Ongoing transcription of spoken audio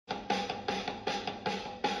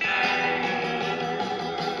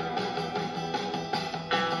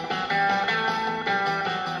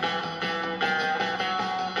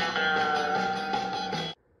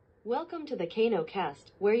Welcome to the Kano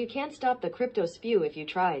cast, where you can't stop the crypto spew if you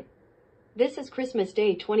tried. This is Christmas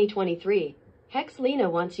Day 2023. Hex Lena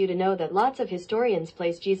wants you to know that lots of historians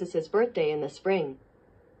place Jesus' birthday in the spring.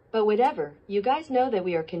 But whatever, you guys know that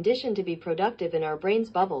we are conditioned to be productive in our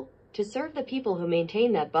brain's bubble, to serve the people who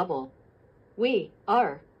maintain that bubble. We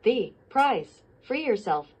are the prize. Free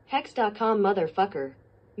yourself, hex.com motherfucker.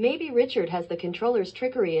 Maybe Richard has the controller's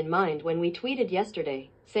trickery in mind when we tweeted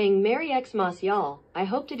yesterday, saying Merry Xmas y'all, I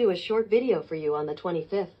hope to do a short video for you on the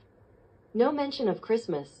 25th. No mention of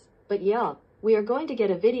Christmas, but yeah, we are going to get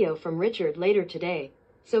a video from Richard later today,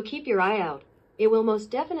 so keep your eye out. It will most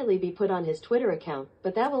definitely be put on his Twitter account,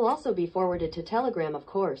 but that will also be forwarded to Telegram of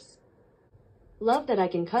course. Love that I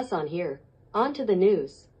can cuss on here. On to the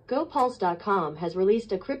news. GoPulse.com has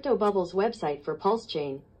released a Crypto Bubbles website for Pulse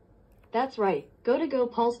Chain. That's right, go to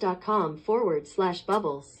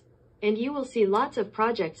gopulse.com/bubbles. And you will see lots of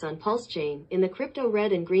projects on Pulse Chain in the crypto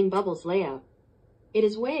red and green bubbles layout. It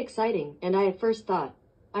is way exciting, and I at first thought,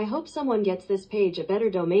 I hope someone gets this page a better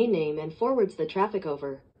domain name and forwards the traffic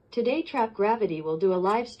over. Today Trap Gravity will do a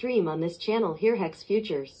live stream on this channel here Hex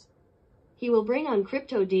Futures. He will bring on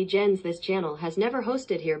crypto degens this channel has never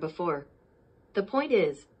hosted here before. The point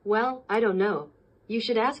is, well, I don't know. You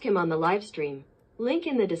should ask him on the live stream. Link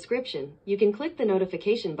in the description. You can click the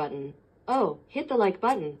notification button. Oh, hit the like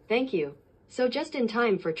button, thank you. So just in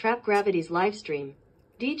time for Trap Gravity's livestream.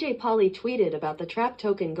 DJ Polly tweeted about the Trap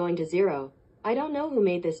token going to zero. I don't know who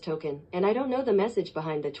made this token, and I don't know the message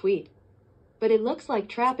behind the tweet. But it looks like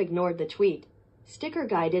Trap ignored the tweet. Sticker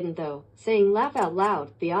guy didn't though, saying laugh out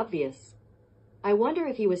loud, the obvious. I wonder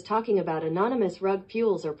if he was talking about anonymous rug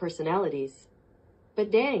pules or personalities.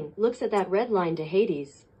 But dang, looks at that red line to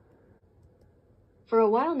Hades. For a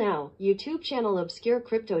while now, YouTube channel Obscure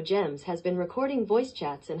Crypto Gems has been recording voice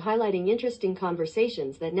chats and highlighting interesting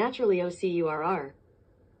conversations that naturally occur.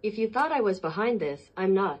 If you thought I was behind this,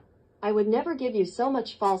 I'm not. I would never give you so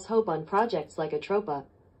much false hope on projects like Atropa.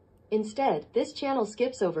 Instead, this channel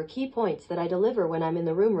skips over key points that I deliver when I'm in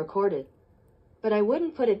the room recorded. But I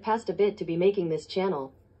wouldn't put it past a bit to be making this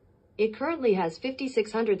channel. It currently has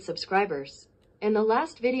 5,600 subscribers. And the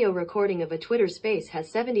last video recording of a Twitter space has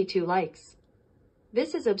 72 likes.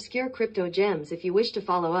 This is Obscure Crypto Gems if you wish to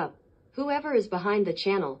follow up. Whoever is behind the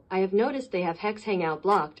channel, I have noticed they have Hex Hangout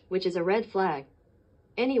blocked, which is a red flag.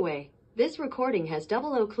 Anyway, this recording has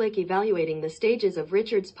click evaluating the stages of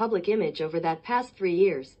Richard's public image over that past 3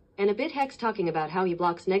 years, and a bit Hex talking about how he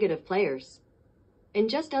blocks negative players. And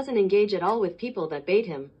just doesn't engage at all with people that bait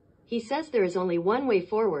him. He says there is only one way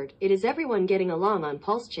forward, it is everyone getting along on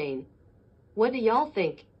Pulse Chain. What do y'all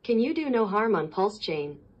think? Can you do no harm on Pulse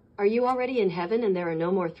Chain? Are you already in heaven and there are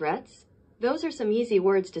no more threats? Those are some easy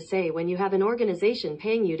words to say when you have an organization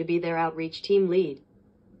paying you to be their outreach team lead.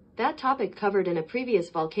 That topic covered in a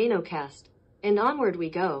previous Volcano cast. And onward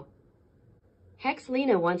we go. Hex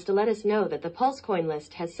Lena wants to let us know that the Pulse Coin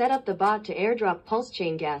list has set up the bot to airdrop Pulse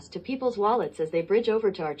Chain gas to people's wallets as they bridge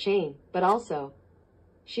over to our chain, but also,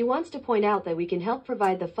 she wants to point out that we can help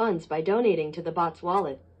provide the funds by donating to the bot's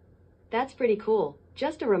wallet. That's pretty cool.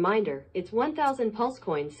 Just a reminder, it's 1,000 Pulse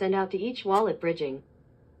coins sent out to each wallet bridging.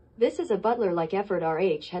 This is a butler-like effort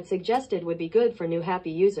RH had suggested would be good for new happy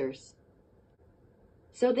users.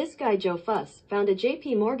 So this guy Joe Fuss found a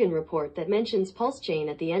JP Morgan report that mentions Pulse Chain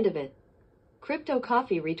at the end of it. Crypto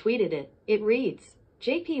Coffee retweeted it. It reads,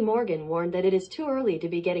 JP Morgan warned that it is too early to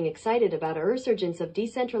be getting excited about a resurgence of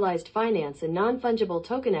decentralized finance and non-fungible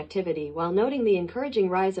token activity while noting the encouraging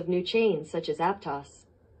rise of new chains such as Aptos,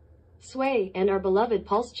 Sway, and our beloved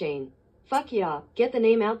Pulse Chain. Fuck yeah, get the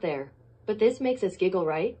name out there. But this makes us giggle,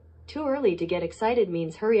 right? Too early to get excited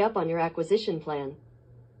means hurry up on your acquisition plan.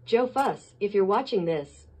 Joe Fuss, if you're watching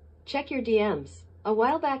this, check your DMs. A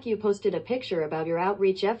while back you posted a picture about your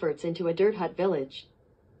outreach efforts into a dirt hut village.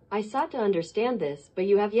 I sought to understand this, but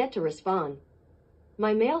you have yet to respond.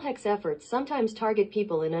 My mail hex efforts sometimes target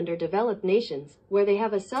people in underdeveloped nations, where they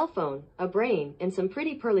have a cell phone, a brain, and some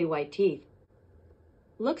pretty pearly white teeth.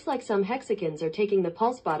 Looks like some Hexicans are taking the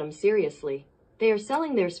Pulse bottom seriously. They are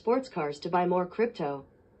selling their sports cars to buy more crypto.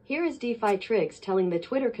 Here is DeFi Triggs telling the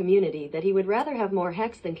Twitter community that he would rather have more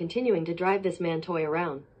Hex than continuing to drive this man toy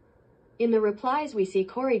around. In the replies we see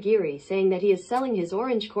Corey Geary saying that he is selling his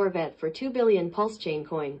orange Corvette for 2 billion Pulse Chain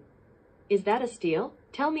coin. Is that a steal?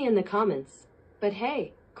 Tell me in the comments. But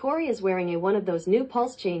hey, Corey is wearing one of those new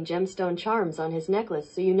Pulse Chain gemstone charms on his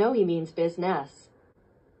necklace, so you know he means business.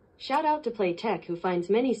 Shout out to Playtech who finds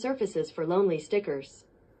many surfaces for lonely stickers.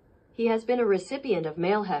 He has been a recipient of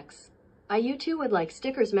mail hex. You too would like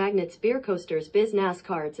stickers, magnets, beer coasters, biz NAS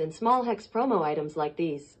cards, and small hex promo items like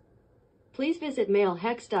these. Please visit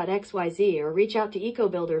mailhex.xyz or reach out to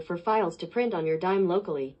EcoBuilder for files to print on your dime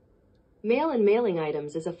locally. Mail and mailing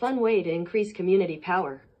items is a fun way to increase community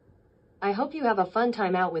power. I hope you have a fun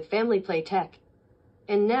time out with Family Play Tech.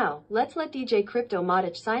 And now, let's let DJ Crypto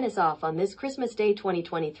Modich sign us off on this Christmas Day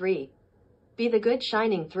 2023. Be the good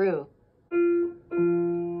shining through.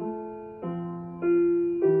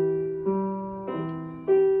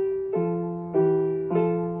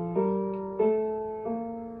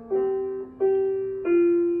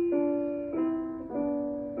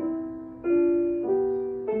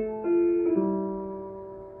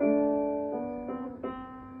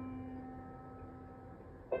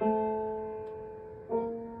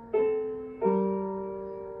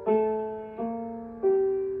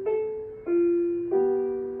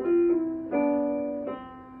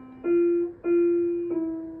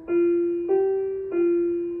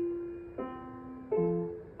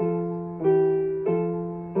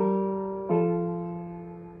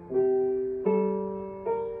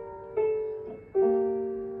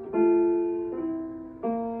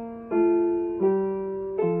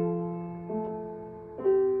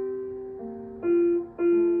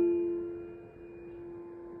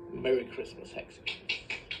 Merry Christmas, Hexy.